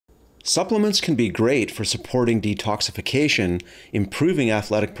Supplements can be great for supporting detoxification, improving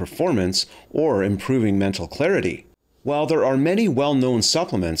athletic performance, or improving mental clarity. While there are many well-known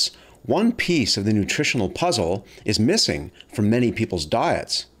supplements, one piece of the nutritional puzzle is missing from many people's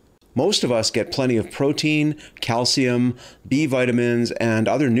diets. Most of us get plenty of protein, calcium, B vitamins, and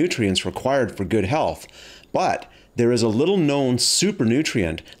other nutrients required for good health, but there is a little-known super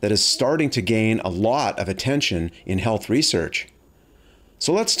nutrient that is starting to gain a lot of attention in health research.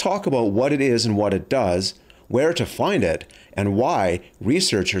 So let's talk about what it is and what it does, where to find it, and why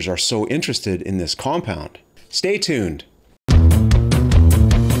researchers are so interested in this compound. Stay tuned.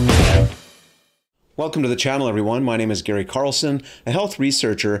 Welcome to the channel, everyone. My name is Gary Carlson, a health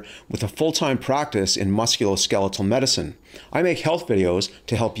researcher with a full-time practice in musculoskeletal medicine. I make health videos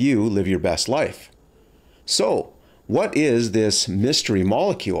to help you live your best life. So, what is this mystery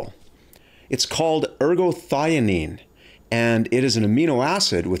molecule? It's called ergothioneine, and it is an amino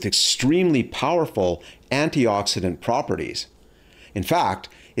acid with extremely powerful antioxidant properties. In fact,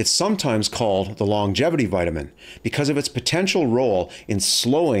 it's sometimes called the longevity vitamin because of its potential role in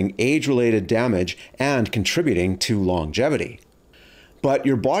slowing age-related damage and contributing to longevity. But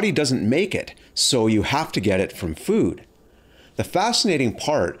your body doesn't make it, so you have to get it from food. The fascinating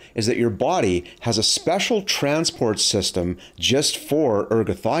part is that your body has a special transport system just for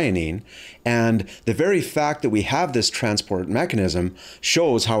ergothioneine, and the very fact that we have this transport mechanism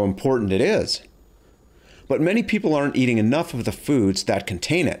shows how important it is. But many people aren't eating enough of the foods that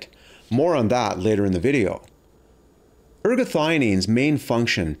contain it. More on that later in the video. Ergothionene's main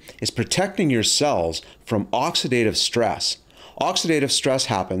function is protecting your cells from oxidative stress. Oxidative stress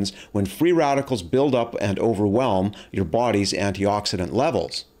happens when free radicals build up and overwhelm your body's antioxidant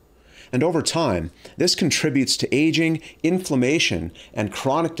levels. And over time, this contributes to aging, inflammation, and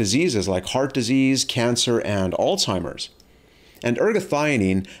chronic diseases like heart disease, cancer, and Alzheimer's. And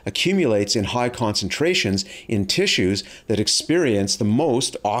ergothioneine accumulates in high concentrations in tissues that experience the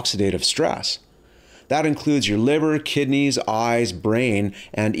most oxidative stress. That includes your liver, kidneys, eyes, brain,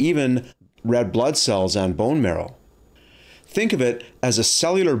 and even red blood cells and bone marrow. Think of it as a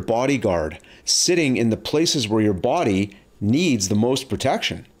cellular bodyguard sitting in the places where your body needs the most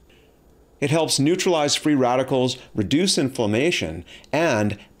protection. It helps neutralize free radicals, reduce inflammation,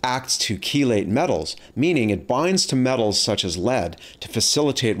 and acts to chelate metals, meaning it binds to metals such as lead to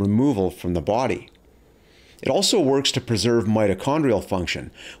facilitate removal from the body. It also works to preserve mitochondrial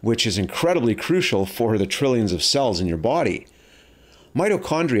function, which is incredibly crucial for the trillions of cells in your body.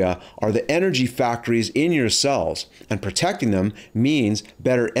 Mitochondria are the energy factories in your cells, and protecting them means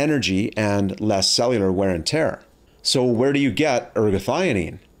better energy and less cellular wear and tear. So where do you get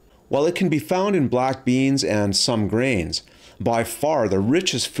ergothioneine? Well, it can be found in black beans and some grains. By far, the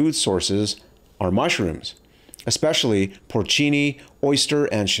richest food sources are mushrooms, especially porcini, oyster,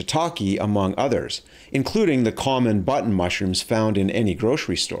 and shiitake, among others, including the common button mushrooms found in any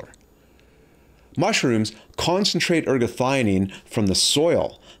grocery store. Mushrooms concentrate ergothioneine from the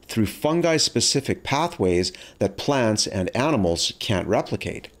soil through fungi-specific pathways that plants and animals can't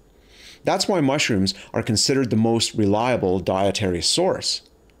replicate. That's why mushrooms are considered the most reliable dietary source.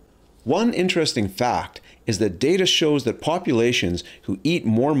 One interesting fact is that data shows that populations who eat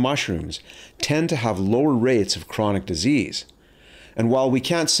more mushrooms tend to have lower rates of chronic disease. And while we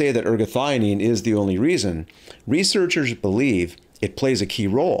can't say that ergothioneine is the only reason, researchers believe it plays a key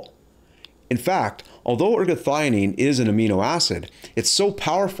role. In fact, although ergothioneine is an amino acid, it's so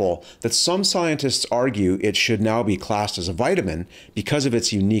powerful that some scientists argue it should now be classed as a vitamin because of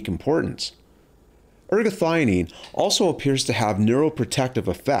its unique importance. Ergothioneine also appears to have neuroprotective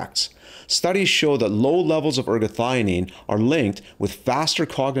effects. Studies show that low levels of ergothioneine are linked with faster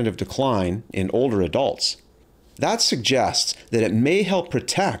cognitive decline in older adults. That suggests that it may help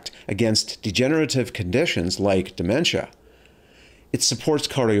protect against degenerative conditions like dementia. It supports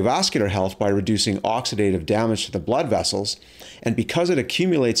cardiovascular health by reducing oxidative damage to the blood vessels, and because it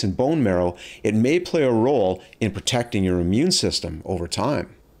accumulates in bone marrow, it may play a role in protecting your immune system over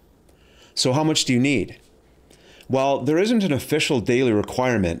time. So how much do you need? Well, there isn't an official daily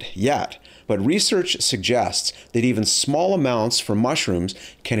requirement yet, but research suggests that even small amounts from mushrooms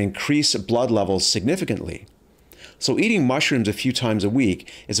can increase blood levels significantly. So eating mushrooms a few times a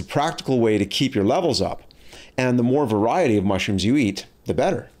week is a practical way to keep your levels up. And the more variety of mushrooms you eat, the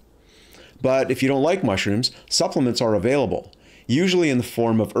better. But if you don't like mushrooms, supplements are available, usually in the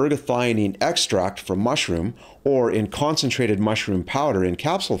form of ergothioneine extract from mushroom or in concentrated mushroom powder in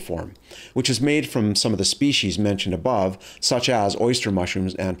capsule form, which is made from some of the species mentioned above, such as oyster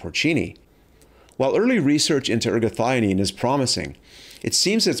mushrooms and porcini. While early research into ergothioneine is promising, It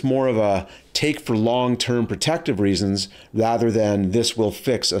seems it's more of a take for long-term protective reasons rather than this will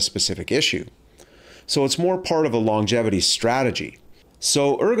fix a specific issue. So it's more part of a longevity strategy.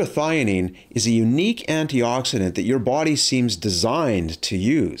 So ergothioneine is a unique antioxidant that your body seems designed to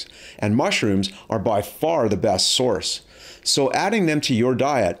use, and mushrooms are by far the best source. So adding them to your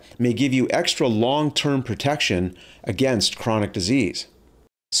diet may give you extra long-term protection against chronic disease.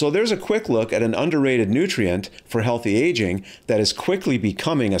 So there's a quick look at an underrated nutrient for healthy aging that is quickly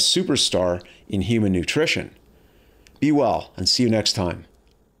becoming a superstar in human nutrition. Be well, and see you next time.